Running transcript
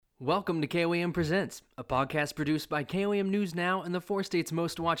Welcome to KOAM Presents, a podcast produced by KOAM News Now and the 4 States'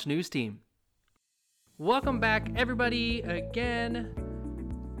 most watched news team. Welcome back, everybody, again.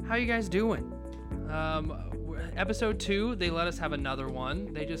 How you guys doing? Episode 2, they let us have another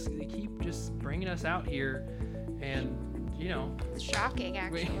one. They keep bringing us out here, and It's shocking,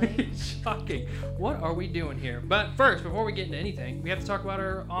 actually. Shocking. What are we doing here? But first, before we get into anything, we have to talk about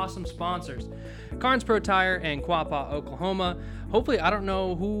our awesome sponsors, Carnes Pro Tire and Quapaw, Oklahoma. Hopefully, I don't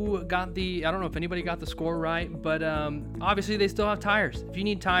know if anybody got the score right, but obviously they still have tires. If you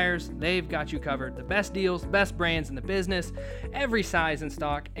need tires, they've got you covered. The best deals, best brands in the business, every size in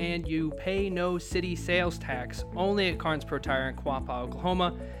stock, and you pay no city sales tax. Only at Carnes Pro Tire in Quapaw,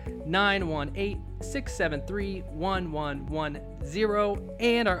 Oklahoma. 918-673-1110,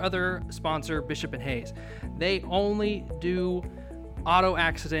 and our other sponsor, Bishop and Hayes. They only do auto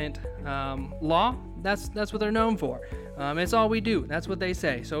accident law. That's what they're known for. It's all we do. That's what they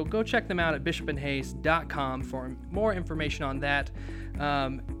say. So go check them out at bishopandhayes.com for more information on that.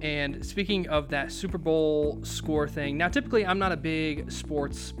 And speaking of that Super Bowl score thing, now typically I'm not a big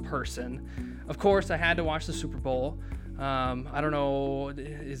sports person. Of course, I had to watch the Super Bowl. I don't know,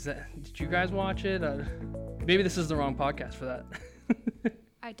 did you guys watch it? Maybe this is the wrong podcast for that.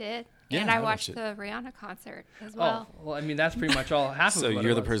 I did. Yeah, and I watched the Rihanna concert as well. Oh, well, I mean, that's pretty much all. Half of it. So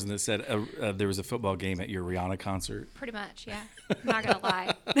you're the person that said there was a football game at your Rihanna concert? Pretty much, yeah. I'm not going to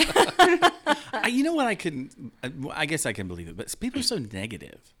lie. You know what? I guess I can believe it, but people are so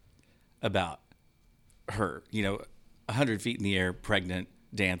negative about her. 100 feet in the air, pregnant,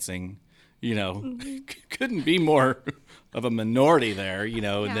 dancing. Couldn't be more of a minority there,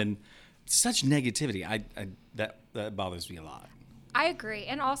 and then such negativity. That bothers me a lot. I agree.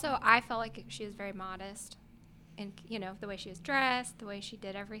 And also, I felt like she was very modest. And, the way she was dressed, the way she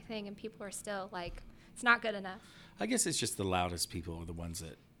did everything. And people are still like, it's not good enough. I guess it's just the loudest people are the ones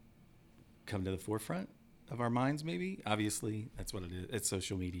that come to the forefront of our minds, maybe. Obviously, that's what it is. It's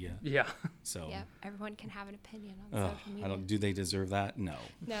social media. Yeah. So. Yeah, everyone can have an opinion on social media. Do they deserve that? No.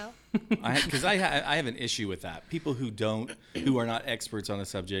 No. Because I have an issue with that. People who are not experts on a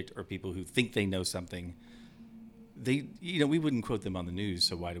subject, or people who think they know something, we wouldn't quote them on the news,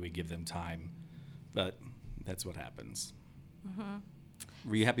 so why do we give them time? But that's what happens. Mm-hmm.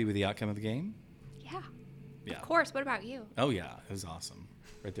 Were you happy with the outcome of the game? Yeah. Yeah. Of course. What about you? Oh yeah, it was awesome.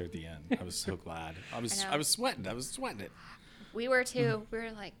 Right there at the end, I was so glad. I was sweating. I was sweating it. We were too. We were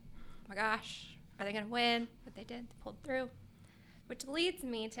like, oh my gosh, are they going to win? But they did. They pulled through. Which leads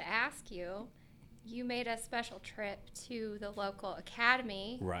me to ask you, you made a special trip to the local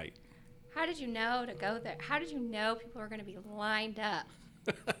academy. Right. How did you know to go there? How did you know people were going to be lined up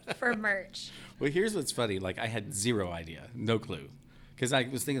for merch? Well, here's what's funny. Like, I had zero idea, no clue. Because I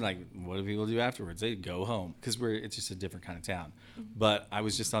was thinking, like, what do people do afterwards? They go home, because it's just a different kind of town. Mm-hmm. But I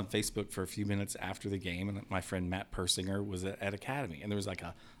was just on Facebook for a few minutes after the game, and my friend Matt Persinger was at Academy. And there was like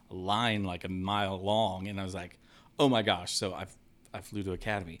a line like a mile long, and I was like, oh my gosh. So I flew to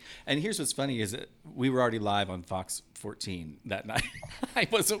Academy. And here's what's funny is that we were already live on Fox 14 that night. I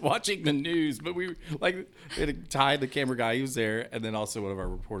wasn't watching the news, but we had Ty, the camera guy, he was there. And then also one of our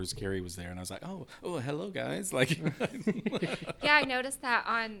reporters, Carrie, was there. And I was like, oh, hello, guys. Like, yeah, I noticed that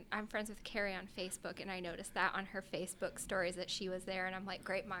I'm friends with Carrie on Facebook, and I noticed that on her Facebook stories that she was there. And I'm like,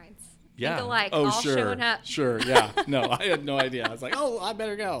 great minds. Yeah. Think alike, all sure. Showing up. Sure, yeah. No, I had no idea. I was like, I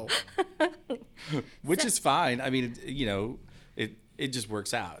better go. Which is fine. I mean, it just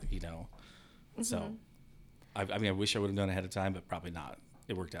works out, Mm-hmm. So, I wish I would have done it ahead of time, but probably not.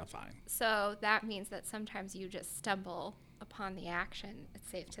 It worked out fine. So that means that sometimes you just stumble upon the action, it's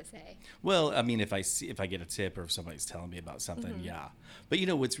safe to say. Well, I mean, if I get a tip or if somebody's telling me about something, mm-hmm. yeah. But,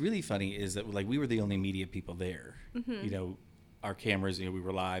 what's really funny is that, like, we were the only media people there. Mm-hmm. Our cameras, we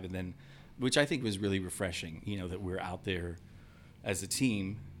were live, and then, which I think was really refreshing, that we're out there as a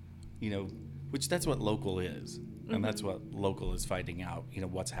team, which that's what local is. And mm-hmm. that's what local is finding out,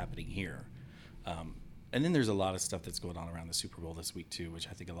 what's happening here. And then there's a lot of stuff that's going on around the Super Bowl this week, too, which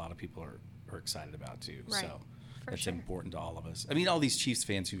I think a lot of people are excited about, too. Right. So that's important to all of us. I mean, all these Chiefs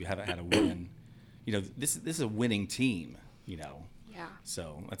fans who haven't had a win, this is a winning team, Yeah.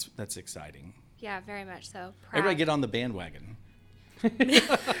 So that's exciting. Yeah, very much so. Proud. Everybody get on the bandwagon.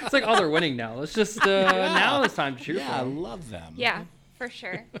 It's like, they're winning now. Let's just, now it's time to cheer for them. Yeah, I love them. Yeah, for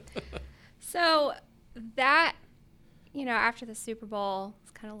sure. So that, after the Super Bowl,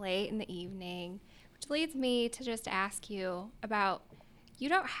 it's kind of late in the evening, which leads me to just ask you about, you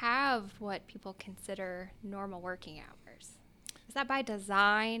don't have what people consider normal working hours. Is that by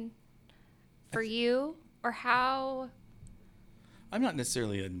design for you, or how? I'm not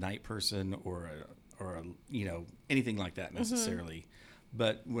necessarily a night person or a anything like that necessarily.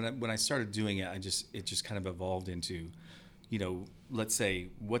 But when I started doing it, it just kind of evolved into, let's say,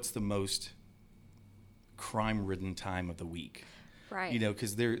 what's the most crime-ridden time of the week? Right.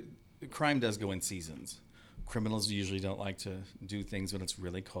 Because crime does go in seasons. Criminals usually don't like to do things when it's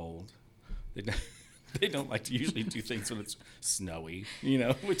really cold. They don't like to usually do things when it's snowy,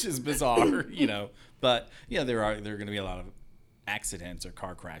 which is bizarre, But there are going to be a lot of accidents or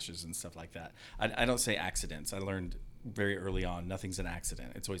car crashes and stuff like that. I don't say accidents. I learned very early on, nothing's an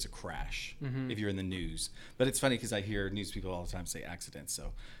accident. It's always a crash if you're in the news. But it's funny because I hear news people all the time say accidents.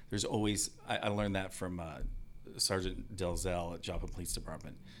 So there's always, I learned that from Sergeant Delzell at Joplin Police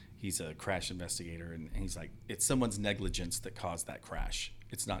Department. He's a crash investigator, and he's like, it's someone's negligence that caused that crash.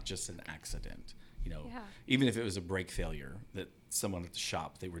 It's not just an accident. Even if it was a brake failure, that someone at the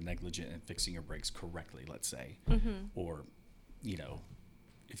shop, they were negligent in fixing your brakes correctly, let's say, or,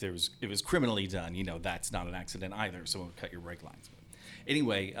 if it was criminally done, that's not an accident either. Someone would cut your brake lines. But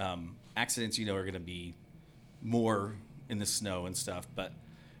anyway, accidents, are going to be more in the snow and stuff, but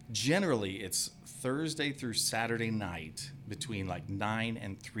generally it's Thursday through Saturday night between like 9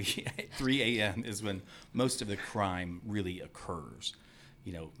 and 3 a.m. is when most of the crime really occurs.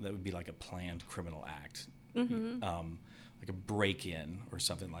 That would be like a planned criminal act, like a break-in or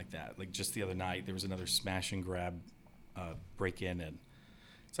something like that. Like just the other night, there was another smash and grab break-in, and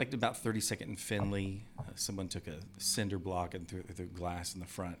it's like about 32nd and Finley. Someone took a cinder block and threw the glass in the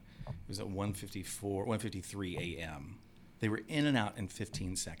front. It was at 1:53 a.m. They were in and out in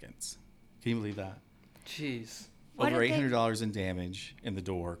 15 seconds. Can you believe that? Jeez. Over $800 in damage in the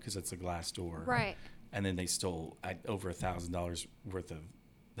door because it's a glass door. Right. And then they stole over $1,000 worth of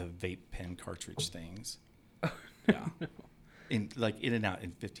the vape pen cartridge things. Yeah. In and out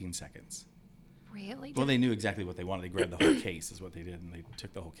in 15 seconds. Really? Well, they knew exactly what they wanted. They grabbed the whole case is what they did, and they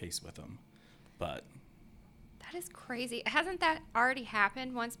took the whole case with them. But that is crazy. Hasn't that already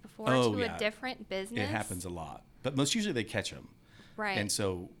happened once before a different business? It happens a lot. But most usually they catch them. Right. And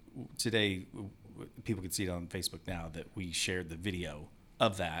so today, people can see it on Facebook now that we shared the video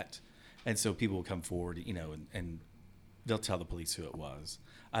of that. And so people will come forward, and they'll tell the police who it was.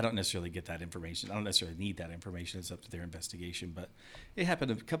 I don't necessarily get that information. I don't necessarily need that information. It's up to their investigation. But it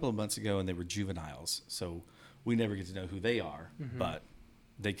happened a couple of months ago, and they were juveniles. So we never get to know who they are, but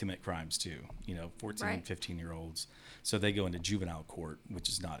they commit crimes too, 14 and 15-year-olds. So they go into juvenile court, which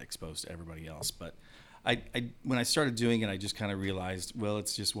is not exposed to everybody else. But when I started doing it, I just kind of realized, well,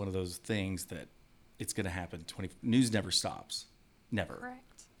 it's just one of those things that it's going to happen. News never stops. Never. Correct.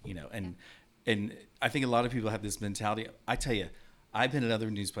 And I think a lot of people have this mentality. I tell you, I've been at other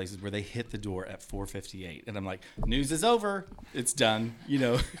news places where they hit the door at 4:58, and I'm like, news is over, it's done,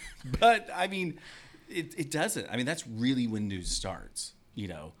 But I mean, it doesn't. I mean, that's really when news starts.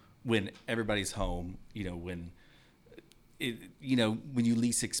 When everybody's home. When when you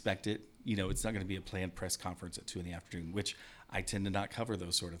least expect it. It's not going to be a planned press conference at 2 p.m, which I tend to not cover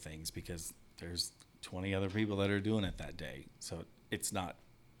those sort of things because there's 20 other people that are doing it that day. So it's not.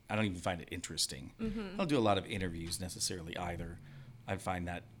 I don't even find it interesting. I don't do a lot of interviews necessarily either. I find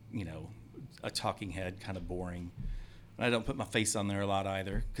that, a talking head kind of boring. And I don't put my face on there a lot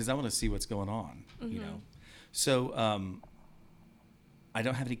either because I want to see what's going on, So I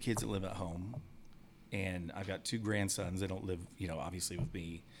don't have any kids that live at home. And I've got 2 grandsons. They don't live, obviously with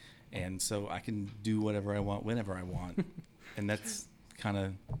me. And so I can do whatever I want, whenever I want. And that's kind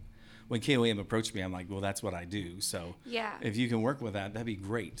of... When KOAM approached me, I'm like, well, that's what I do. So if you can work with that, that'd be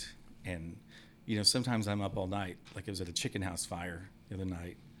great. And, sometimes I'm up all night. Like I was at a chicken house fire the other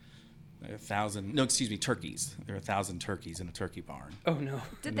night. Turkeys. There are 1,000 turkeys in a turkey barn. Oh, no.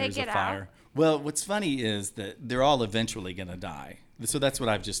 Did they get out? Well, what's funny is that they're all eventually going to die. So that's what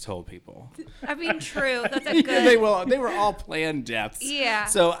I've just told people. I mean, true. That's a good... they were all planned deaths. Yeah.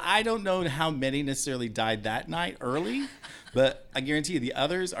 So I don't know how many necessarily died that night early, but I guarantee you the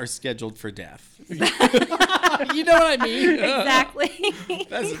others are scheduled for death. You know what I mean? Exactly.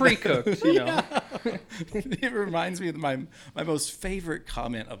 That's pre-cooked, Yeah. It reminds me of my most favorite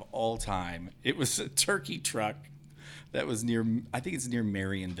comment of all time. It was a turkey truck that was near, I think it's near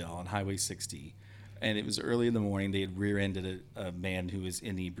Marionville on Highway 60. And it was early in the morning. They had rear-ended a man who was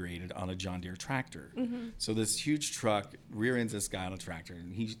inebriated on a John Deere tractor. So this huge truck rear-ends this guy on a tractor,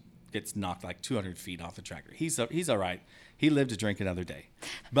 and he gets knocked like 200 feet off the tractor. He's all right. He lived to drink another day.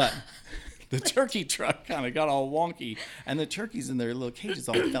 But the turkey truck kind of got all wonky, and the turkeys in their little cages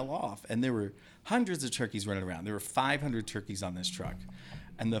all fell off. And there were hundreds of turkeys running around. There were 500 turkeys on this truck.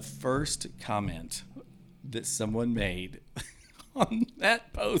 And the first comment that someone made on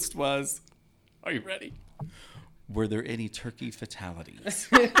that post was... Are you ready? Were there any turkey fatalities?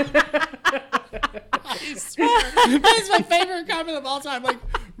 I swear. That's my favorite comment of all time. Like,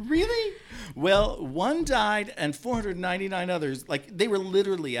 really? Well, one died and 499 others, like, they were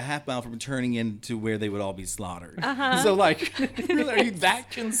literally a half mile from turning into where they would all be slaughtered. So, like, really, are you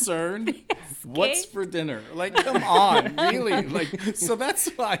that concerned? What's for dinner? Like, come on, really? Like, so that's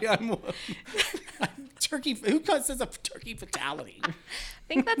why I'm turkey. Who says a turkey fatality? I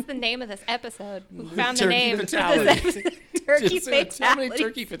think that's the name of this episode. We found Turkey the name. fatalities. Turkey Just, too many fatalities.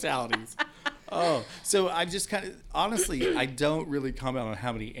 turkey fatalities. Oh, so I just kind of, honestly, I don't really comment on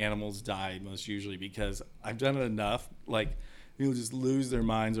how many animals die most usually because I've done it enough. Like, people just lose their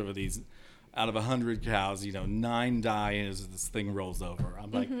minds over these. Out of 100 cows, 9 die as this thing rolls over.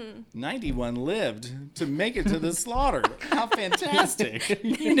 I'm like, 91 lived to make it to the slaughter. How fantastic.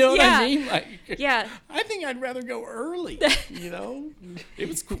 You know what I mean? Like, Yeah. I think I'd rather go early, It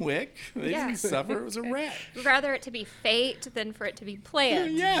was quick. They didn't suffer. It was a wreck. Rather it to be fate than for it to be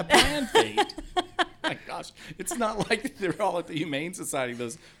planned. Yeah, planned fate. My gosh, it's not like they're all at the Humane Society,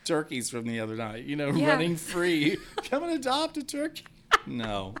 those turkeys from the other night, running free. Come and adopt a turkey.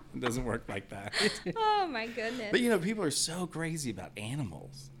 No, it doesn't work like that. Oh my goodness. But people are so crazy about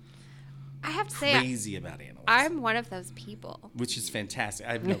animals. I have to say, Crazy about animals. I'm one of those people. Which is fantastic.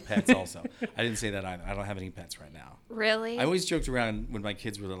 I have no pets also. I didn't say that either. I don't have any pets right now. Really? I always joked around when my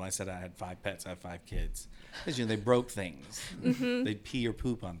kids were little. I said I had 5 pets. I have 5 kids. Because, they broke things. They'd pee or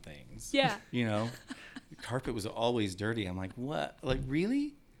poop on things. Yeah. The carpet was always dirty. I'm like, what? Like,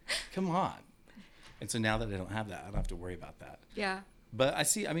 really? Come on. And so now that I don't have that, I don't have to worry about that. Yeah. But I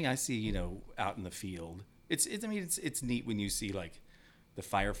see, out in the field, it's neat when you see like the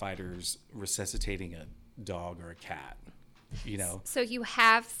firefighters resuscitating a dog or a cat, So you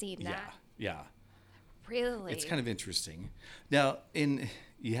have seen that? Yeah. Really? It's kind of interesting. Now,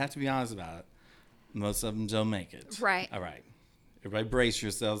 you have to be honest about it. Most of them don't make it. Right. All right. Everybody brace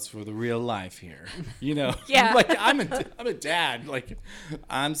yourselves for the real life here. Yeah. Like I'm a dad. Like,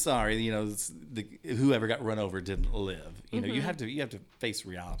 I'm sorry. Whoever got run over didn't live. You have to face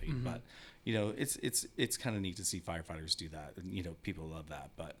reality. But it's kind of neat to see firefighters do that, and people love that.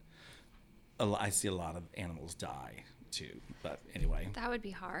 But I see a lot of animals die too. But anyway, That would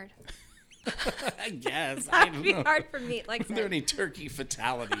be hard. I guess That would be hard for me. Like, Are there any turkey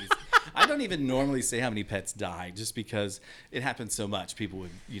fatalities? I don't even normally say how many pets die, just because it happens so much. People would,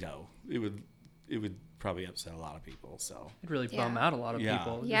 it would probably upset a lot of people. So It'd really bum out a lot of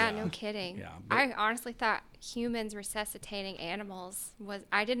people. Yeah, no kidding. Yeah, I honestly thought humans resuscitating animals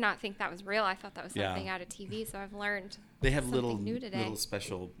I did not think that was real. I thought that was something out of TV. So I've learned they have something new today. little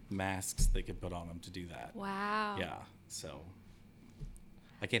special masks they can put on them to do that. Wow. Yeah. So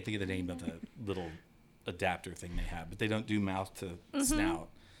I can't think of the name of the little adapter thing they have, but they don't do mouth to snout.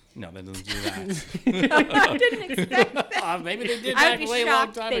 No, they don't do that. I didn't expect that. Maybe they did I back would be way a long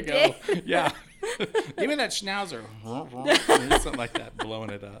shocked time they ago. did. Yeah. Give me that schnauzer. Something like that, blowing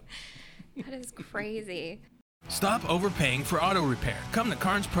it up. That is crazy. Stop overpaying for auto repair. Come to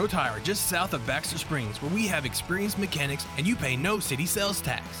Carnes Pro Tire just south of Baxter Springs, where we have experienced mechanics and you pay no city sales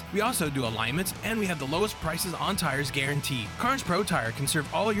tax. We also do alignments and we have the lowest prices on tires guaranteed. Carnes Pro Tire can serve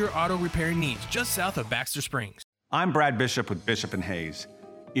all your auto repair needs just south of Baxter Springs. I'm Brad Bishop with Bishop and Hayes.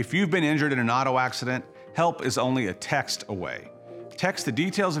 If you've been injured in an auto accident, help is only a text away. Text the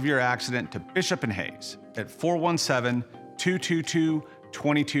details of your accident to Bishop and Hayes at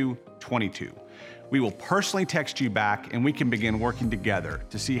 417-222-2222. We will personally text you back and we can begin working together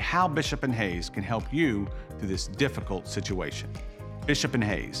to see how Bishop and Hayes can help you through this difficult situation. Bishop and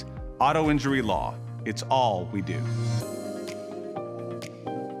Hayes, auto injury law. It's all we do.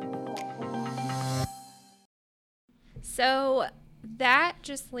 So that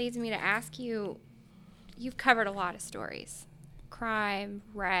just leads me to ask you, you've covered a lot of stories, crime,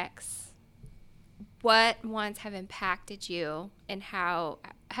 wrecks. What ones have impacted you and how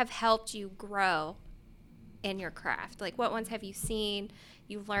have helped you grow in your craft? Like, what ones have you seen,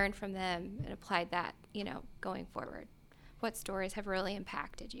 you've learned from them and applied that, going forward? What stories have really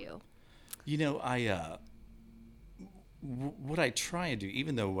impacted you? What I try and do,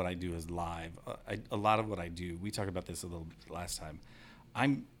 even though what I do is live, a lot of what I do, we talked about this a little bit last time,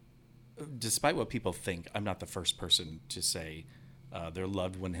 despite what people think, I'm not the first person to say their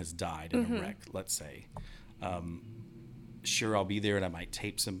loved one has died in a wreck, let's say. Sure, I'll be there and I might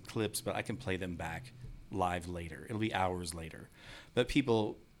tape some clips, but I can play them back live later. It'll be hours later. But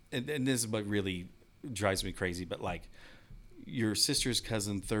people, and this is what really drives me crazy, but like your sister's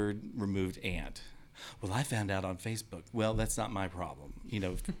cousin, third removed aunt. Well, I found out on Facebook. Well, that's not my problem.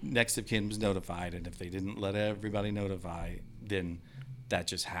 Next of kin was notified, and if they didn't let everybody notify, then that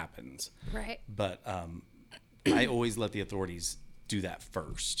just happens. Right. But I always let the authorities do that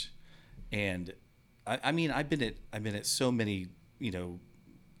first. And I mean, I've been at so many,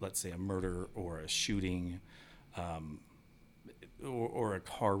 let's say a murder or a shooting, or a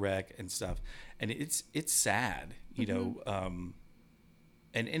car wreck and stuff, and it's sad, and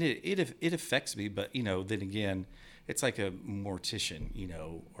it affects me. But then again, it's like a mortician,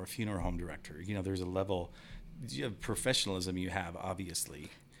 or a funeral home director. There's a level of professionalism you have, obviously,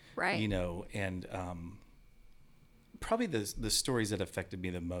 right? And probably the stories that affected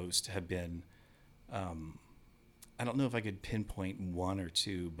me the most have been, I don't know if I could pinpoint one or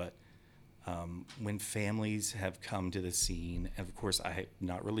two, but when families have come to the scene, and of course I have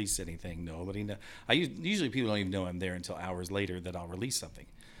not released anything. Nobody know. Usually people don't even know I'm there until hours later that I'll release something.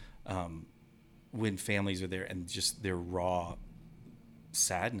 When families are there and just their raw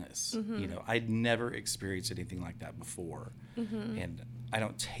sadness, I'd never experienced anything like that before, and I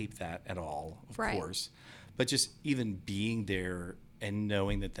don't tape that at all, of course. But just even being there and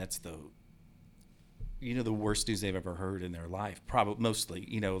knowing that that's the worst news they've ever heard in their life, probably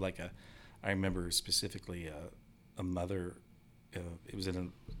mostly, I remember specifically a mother, it was in a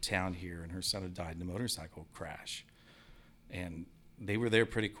town here, and her son had died in a motorcycle crash, and they were there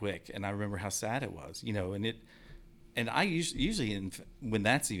pretty quick, and I remember how sad it was, and I usually when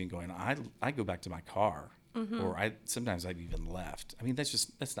that's even going on, I go back to my car, or sometimes I've even left. I mean,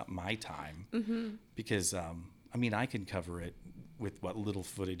 that's not my time, because I can cover it with what little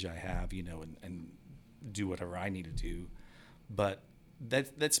footage I have, and do whatever I need to do, but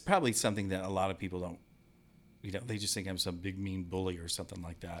that's probably something that a lot of people don't, they just think I'm some big mean bully or something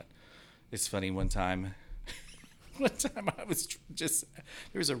like that. It's funny, one time I was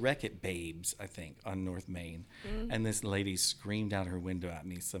there was a wreck at Babes, I think, on North Main, and this lady screamed out her window at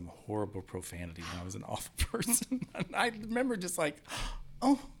me some horrible profanity, and I was an awful person. And I remember just like,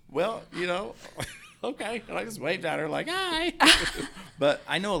 oh, well, okay, and I just waved at her like, hi. But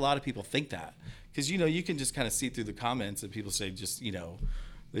I know a lot of people think that, because you can just kind of see through the comments that people say just they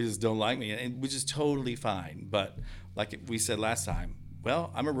just don't like me, and which is totally fine. But like we said last time,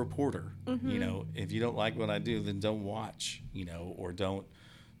 well, I'm a reporter. If you don't like what I do, then don't watch, or don't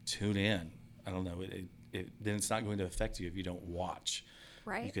tune in. I don't know. Then it's not going to affect you if you don't watch.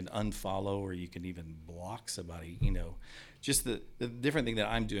 Right. You can unfollow, or you can even block somebody. Just the different thing that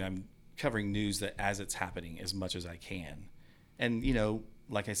I'm doing. I'm covering news that as it's happening as much as I can, and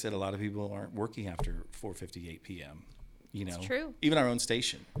like I said, a lot of people aren't working after 4:58 p.m. It's true. Even our own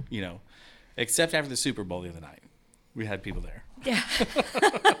station, except after the Super Bowl the other night, we had people there. Yeah.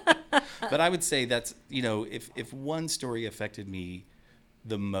 But I would say that's, if one story affected me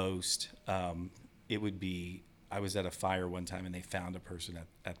the most, it would be, I was at a fire one time and they found a person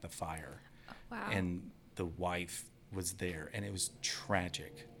at the fire. Oh, wow. And the wife was there, and it was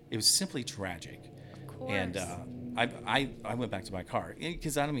tragic. It was simply tragic. Of course. And I went back to my car,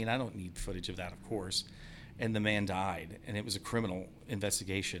 because I don't need footage of that, of course. And the man died, and it was a criminal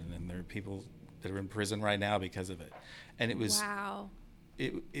investigation, and there are people that are in prison right now because of it. And it was wow.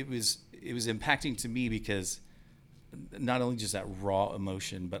 It was impacting to me, because not only just that raw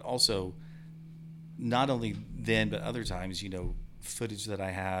emotion, but also not only then but other times, footage that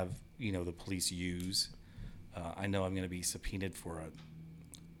I have, the police use. I know I'm going to be subpoenaed for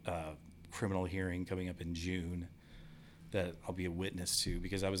a criminal hearing coming up in June that I'll be a witness to,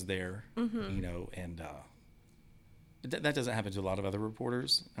 because I was there, and that doesn't happen to a lot of other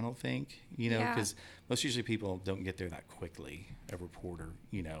reporters, I don't think, because most usually people don't get there that quickly, a reporter,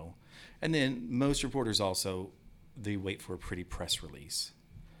 and then most reporters also, they wait for a pretty press release,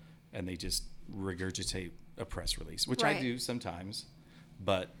 and they just regurgitate a press release, which I do sometimes,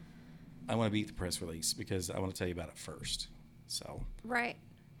 but I want to beat the press release because I want to tell you about it first. So right.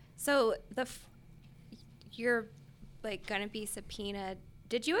 So you're like going to be subpoenaed.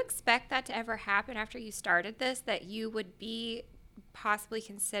 Did you expect that to ever happen after you started this, that you would be possibly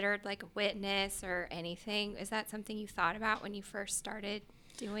considered like a witness or anything? Is that something you thought about when you first started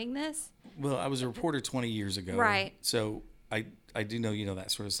doing this? Well, I was a reporter 20 years ago. Right. So I do know,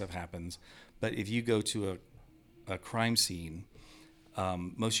 that sort of stuff happens. But if you go to a crime scene,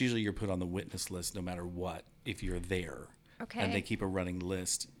 most usually you're put on the witness list no matter what, if you're there. Okay. And they keep a running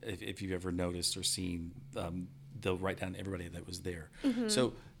list. If you've ever noticed or seen, they'll write down everybody that was there. Mm-hmm.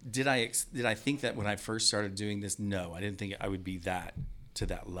 So did I think that when I first started doing this? No, I didn't think I would be to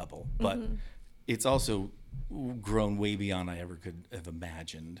that level. But it's also grown way beyond I ever could have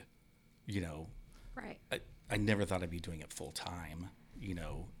imagined. Right. I never thought I'd be doing it full time.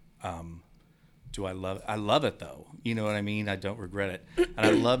 Do I love it? I love it though. You know what I mean? I don't regret it, and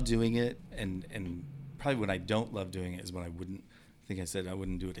I love doing it. And probably when I don't love doing it is when I wouldn't. I think I said I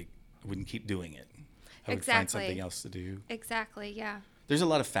wouldn't do it. I wouldn't keep doing it. I would find something else to do. Exactly. Yeah. there's a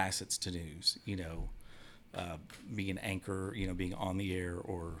lot of facets to news, being an anchor, being on the air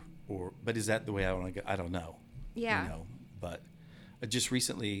but is that the way I want to go? I don't know. Yeah. But just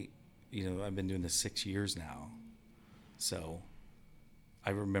recently, I've been doing this 6 years now. So I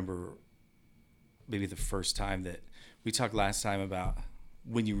remember maybe the first time that we talked last time about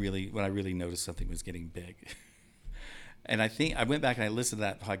when I really noticed something was getting big. And I think I went back and I listened to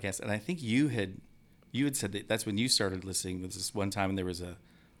that podcast, and I think you had said that's when you started listening. Was this one time, and it was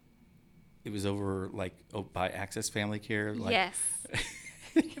over by Access Family Care? Yes.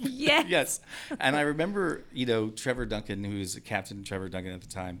 Yes. Yes. And I remember, Trevor Duncan, who was Captain Trevor Duncan at the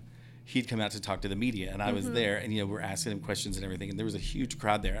time, he'd come out to talk to the media, and I was there, and, we're asking him questions and everything, and there was a huge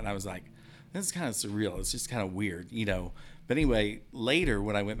crowd there, and I was like, this is kind of surreal. It's just kind of weird, But anyway, later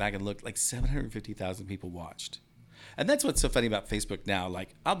when I went back and looked, 750,000 people watched. And that's what's so funny about Facebook now.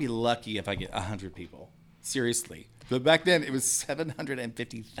 I'll be lucky if I get 100 people. Seriously. But back then, it was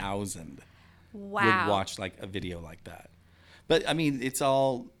 750,000 would watch a video like that. But, I mean, it's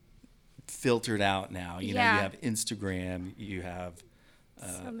all filtered out now. You have Instagram, you have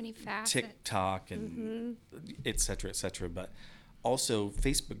so many facets. TikTok, and et cetera, et cetera. But also,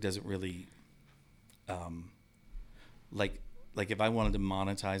 Facebook doesn't really, if I wanted to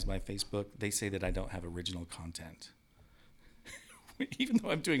monetize my Facebook, they say that I don't have original content. Even though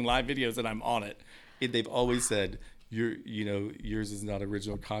I'm doing live videos and I'm on it, they've always said, yours is not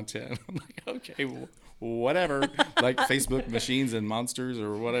original content. I'm like, okay, well, whatever. Facebook machines and monsters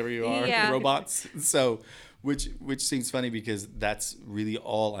or whatever you are, robots. So, which seems funny because that's really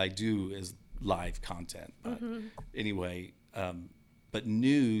all I do is live content. But anyway, but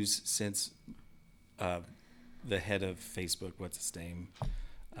news, since the head of Facebook, what's his name?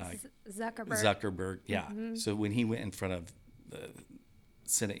 Zuckerberg, yeah. So when he went in front of the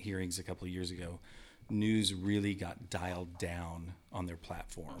Senate hearings a couple of years ago, news really got dialed down on their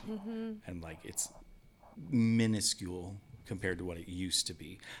platform. And it's minuscule compared to what it used to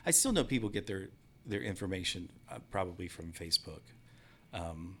be. I still know people get their information probably from Facebook.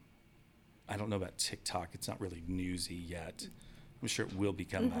 I don't know about TikTok. It's not really newsy yet. I'm sure it will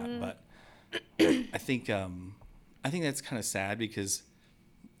become that, but I think that's kind of sad because,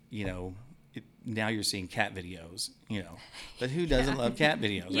 now you're seeing cat videos, but who doesn't love cat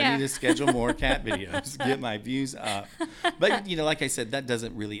videos? I need to schedule more cat videos, get my views up. But, like I said, that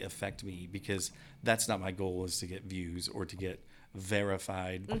doesn't really affect me because that's not my goal, is to get views or to get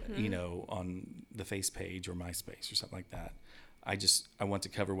verified, on the Face page or MySpace or something like that. I want to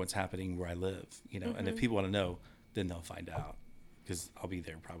cover what's happening where I live, and if people want to know, then they'll find out because I'll be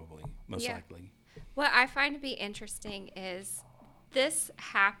there probably, most likely. What I find to be interesting is this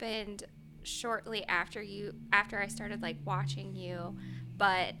happened shortly after I started watching you,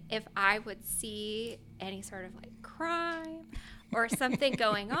 but if I would see any sort of crime or something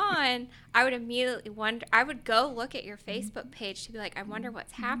going on, I would immediately I would go look at your Facebook page to be I wonder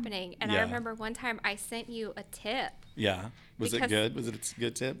what's happening. And I remember one time I sent you a tip. Yeah. Was it good? Was it a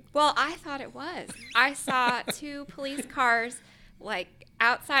good tip? Well, I thought it was. I saw 2 police cars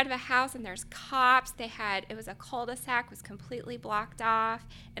outside of a house, and there's cops. It was a cul-de-sac, was completely blocked off.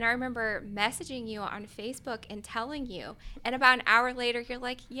 And I remember messaging you on Facebook and telling you. And about an hour later, you're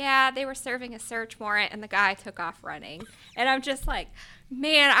like, yeah, they were serving a search warrant, and the guy took off running. And I'm just like,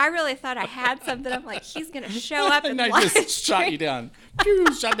 man, I really thought I had something. I'm like, he's going to show up and I just shot you down.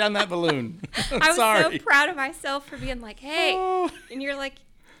 Shot down that balloon. I was so proud of myself for being like, hey. And you're like,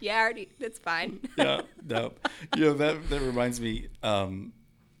 yeah, that's fine. Yeah, no. That reminds me, when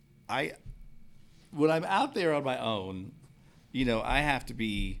I'm out there on my own, I have to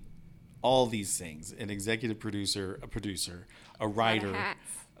be all these things: an executive producer, a writer,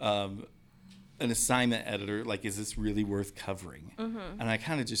 an assignment editor. Is this really worth covering? And I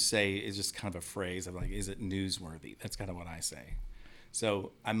kind of just say, it's just kind of a phrase. I'm like, is it newsworthy? That's kind of what I say.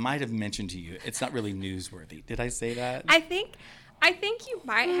 So I might have mentioned to you, it's not really newsworthy. Did I say that? I think you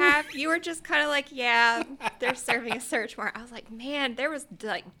might have. You were just kind of like, yeah, they're serving a search warrant. I was like, man, there was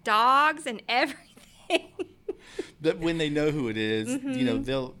dogs and everything. But when they know who it is,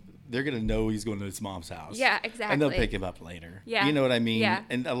 they're going to know he's going to his mom's house. Yeah, exactly. And they'll pick him up later. Yeah. You know what I mean? Yeah.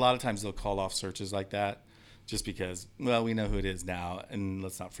 And a lot of times they'll call off searches like that just because, well, we know who it is now, and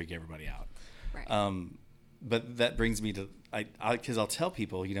let's not freak everybody out. Right. But that brings me to, because I'll tell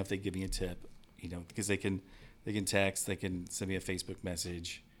people, if they give me a tip, because they can text, they can send me a Facebook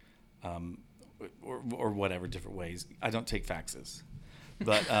message, or whatever, different ways. I don't take faxes,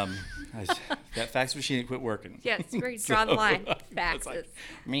 but that fax machine had quit working. Yeah, it's where you draw the line. Faxes.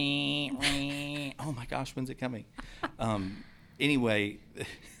 Me. Oh my gosh, when's it coming? Anyway,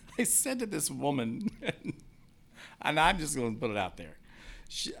 I said to this woman, and I'm just going to put it out there.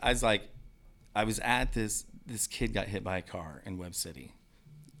 I was at this kid got hit by a car in Webb City.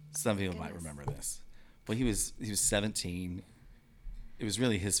 Some people might remember this. Well, he was 17. It was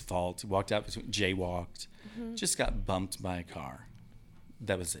really his fault. He walked out, jaywalked, just got bumped by a car.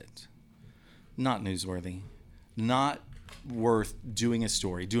 That was it. Not newsworthy. Not worth doing a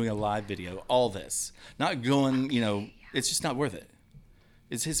story, doing a live video, all this. Not going, it's just not worth it.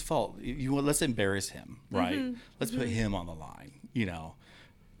 It's his fault. Let's embarrass him, right? Let's put him on the line,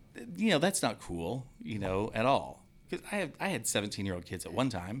 That's not cool, at all. Because I had 17-year-old kids at one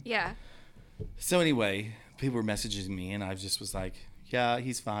time. Yeah. So anyway, people were messaging me, and I just was like, yeah,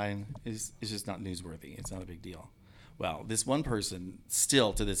 he's fine. It's just not newsworthy. It's not a big deal. Well, this one person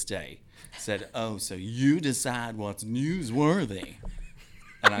still to this day said, oh, so you decide what's newsworthy.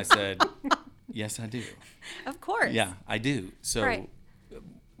 And I said, yes, I do. Of course. Yeah, I do. So right.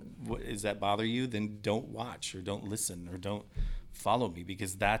 Does that bother you? Then don't watch or don't listen or don't follow me,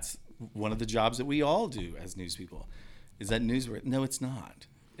 because that's one of the jobs that we all do as news people. Is that newsworthy? No, it's not.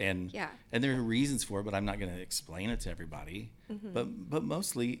 And there are reasons for it, but I'm not going to explain it to everybody. But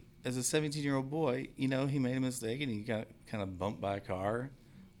mostly, as a 17-year-old boy, he made a mistake and he got kind of bumped by a car.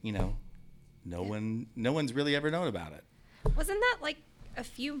 No one's really ever known about it. Wasn't that like a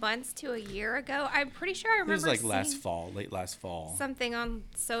few months to a year ago? I'm pretty sure I remember. It was like late last fall. Something on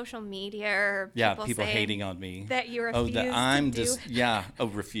social media, or people hating on me that you refused.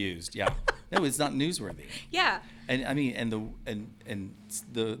 Refused. Yeah. No, it's not newsworthy. Yeah. And I mean,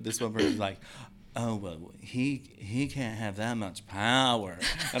 this one person's like, oh well, he can't have that much power,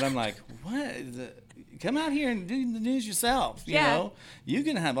 and I'm like, what? Come out here and do the news yourself. You know, you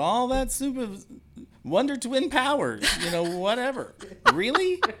can have all that super Wonder Twin powers. Whatever.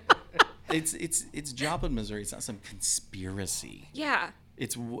 Really? It's Joplin, Missouri. It's not some conspiracy. Yeah.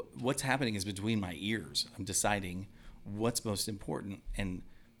 It's what's happening is between my ears. I'm deciding what's most important, and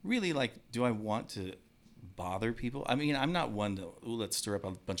really, do I want to bother people? I mean, I'm not one to let's stir up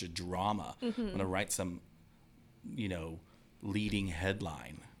a bunch of drama. I'm gonna write some, leading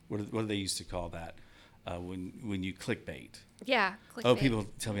headline. What do they used to call that when you clickbait? Yeah, clickbait. Oh, people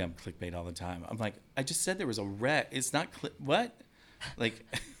tell me I'm clickbait all the time. I'm like, I just said there was a wreck. It's not what? I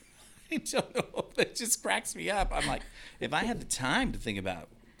don't know. It just cracks me up. I'm like, if I had the time to think about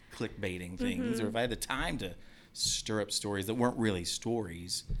clickbaiting things, or if I had the time to stir up stories that weren't really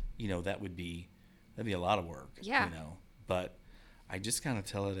stories, that'd be a lot of work. Yeah. But I just kind of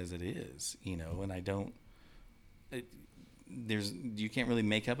tell it as it is, and I don't. You can't really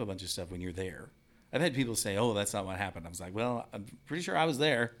make up a bunch of stuff when you're there. I've had people say, "Oh, that's not what happened." I was like, "Well, I'm pretty sure I was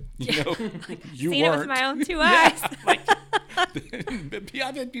there." You Seen weren't. It with my own two eyes.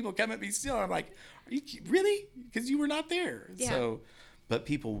 I've had people come at me still. I'm like, "Are you really?" Because you were not there. Yeah. So, but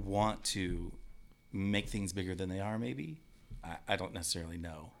people want to make things bigger than they are. Maybe I don't necessarily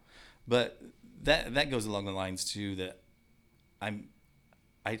know, but that goes along the lines too that I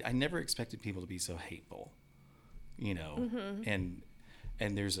never expected people to be so hateful, and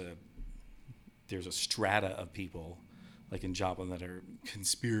there's a strata of people like in Joplin that are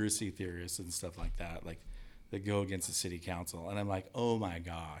conspiracy theorists and stuff like that, that go against the city council, and I'm like, oh my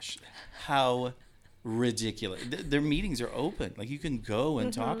gosh, how ridiculous. Their meetings are open, you can go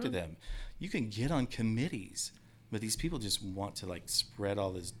and talk to them, you can get on committees, but these people just want to spread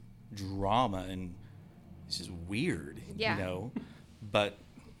all this drama, and it's just weird. But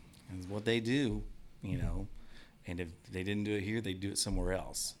it's what they do, and if they didn't do it here, they'd do it somewhere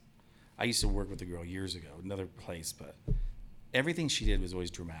else. I used to work with a girl years ago, another place, but everything she did was always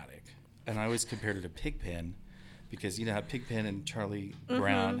dramatic, and I always compared her to Pigpen, because how Pigpen and Charlie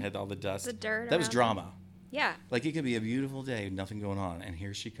Brown had all the dust, the dirt, that was drama. Them. Yeah, it could be a beautiful day, nothing going on, and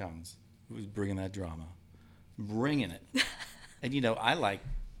here she comes, bringing that drama, bringing it.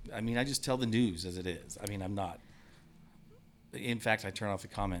 And I just tell the news as it is. I'm not. In fact, I turn off the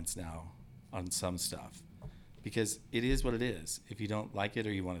comments now on some stuff, because it is what it is. If you don't like it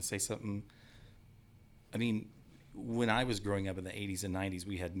or you want to say something, when I was growing up in the 80s and 90s,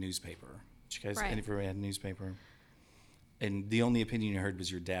 we had newspaper. Did you guys ever had newspaper? And the only opinion you heard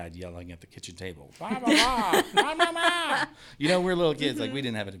was your dad yelling at the kitchen table. Blah, blah, blah, blah, blah. We're little kids, we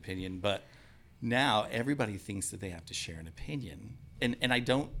didn't have an opinion, but now everybody thinks that they have to share an opinion. And I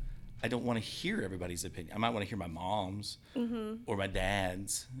don't want to hear everybody's opinion. I might want to hear my mom's or my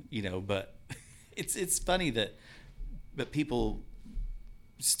dad's, but it's funny that people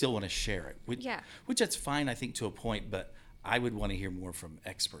still want to share it. Which that's fine, I think, to a point, but I would want to hear more from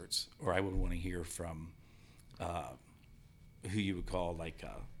experts, or I would want to hear from who you would call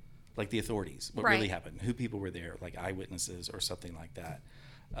the authorities, what really happened, who people were there, eyewitnesses or something like that.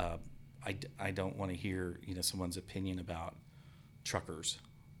 I don't want to hear someone's opinion about truckers.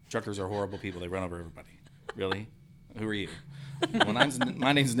 Truckers are horrible people. They run over everybody. Really? Who are you? Well,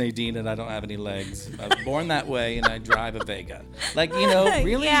 my name's Nadine, and I don't have any legs. I was born that way, and I drive a Vega. Like,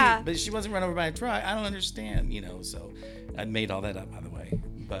 really? Yeah. But she wasn't run over by a truck. I don't understand, so I made all that up, by the way.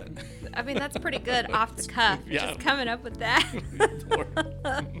 But I mean, that's pretty good off the cuff. Yeah. Just coming up with that.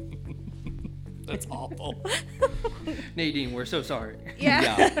 That's awful. Nadine, we're so sorry.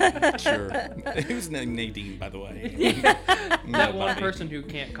 Yeah. Sure. Who's Nadine, by the way? That one person who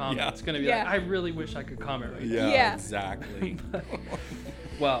can't comment. Yeah. It's going to be Yeah. like, I really wish I could comment right now. Yeah. Exactly.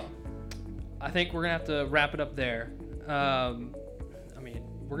 Well, I think we're going to have to wrap it up there. We're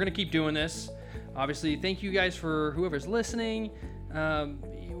going to keep doing this. Obviously, thank you guys for whoever's listening.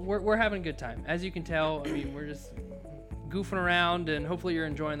 We're having a good time. As you can tell, we're just goofing around, and hopefully you're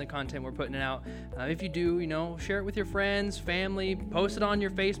enjoying the content we're putting out. If you do, share it with your friends, family, post it on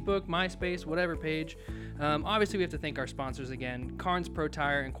your Facebook, MySpace, whatever page. Obviously, we have to thank our sponsors again, Carnes Pro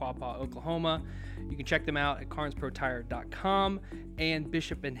Tire in Quapaw, Oklahoma. You can check them out at carnesprotire.com, and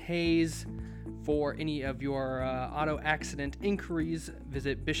Bishop and Hayes. For any of your auto accident inquiries,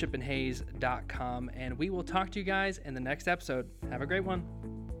 visit bishopandhayes.com, and we will talk to you guys in the next episode. Have a great one.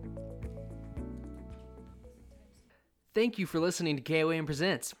 Thank you for listening to KOAM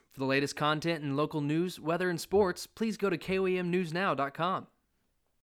Presents. For the latest content and local news, weather, and sports, please go to KOAMnewsnow.com.